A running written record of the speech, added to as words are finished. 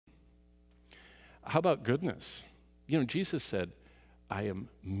How about goodness? You know, Jesus said, I am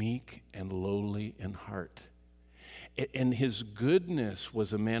meek and lowly in heart. And his goodness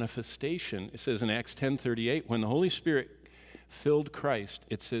was a manifestation. It says in Acts 10:38, when the Holy Spirit filled Christ,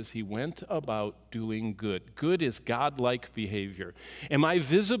 it says he went about doing good. Good is God-like behavior. Am I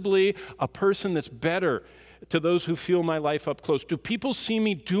visibly a person that's better to those who feel my life up close? Do people see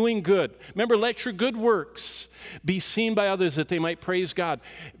me doing good? Remember, let your good works be seen by others that they might praise God.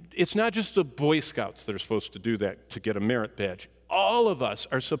 It's not just the Boy Scouts that are supposed to do that to get a merit badge. All of us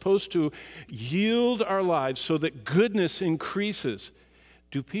are supposed to yield our lives so that goodness increases.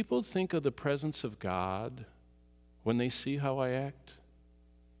 Do people think of the presence of God when they see how I act?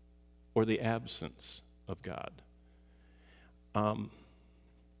 Or the absence of God? How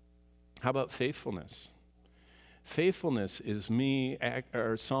about faithfulness? Faithfulness is me,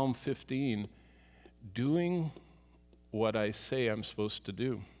 or Psalm 15, doing what I say I'm supposed to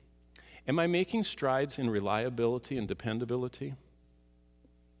do. Am I making strides in reliability and dependability?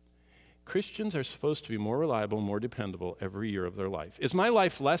 Christians are supposed to be more reliable, more dependable every year of their life. Is my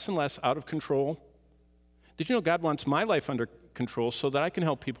life less and less out of control? Did you know God wants my life under control so that I can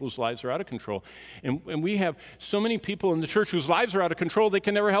help people whose lives are out of control? And we have so many people in the church whose lives are out of control, they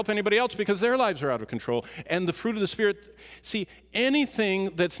can never help anybody else because their lives are out of control. And the fruit of the Spirit, see,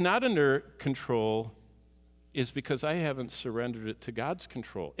 anything that's not under control is because I haven't surrendered it to God's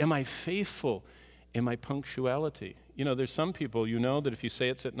control. Am I faithful in my punctuality? You know, there's some people, you know, that if you say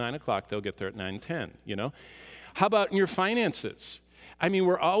it's at 9 o'clock, they'll get there at 9:10, you know? How about in your finances? I mean,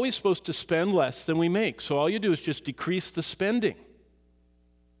 we're always supposed to spend less than we make, so all you do is just decrease the spending.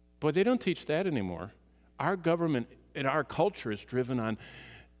 Boy, they don't teach that anymore. Our government and our culture is driven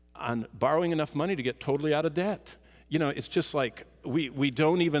on borrowing enough money to get totally out of debt. You know, it's just like we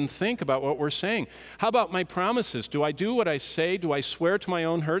don't even think about what we're saying. How about my promises? Do I do what I say? Do I swear to my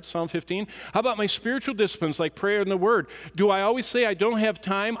own hurt? Psalm 15. How about my spiritual disciplines like prayer and the Word? Do I always say I don't have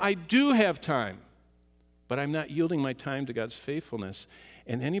time? I do have time. But I'm not yielding my time to God's faithfulness.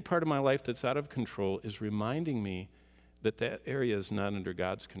 And any part of my life that's out of control is reminding me that that area is not under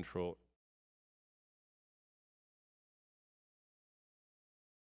God's control.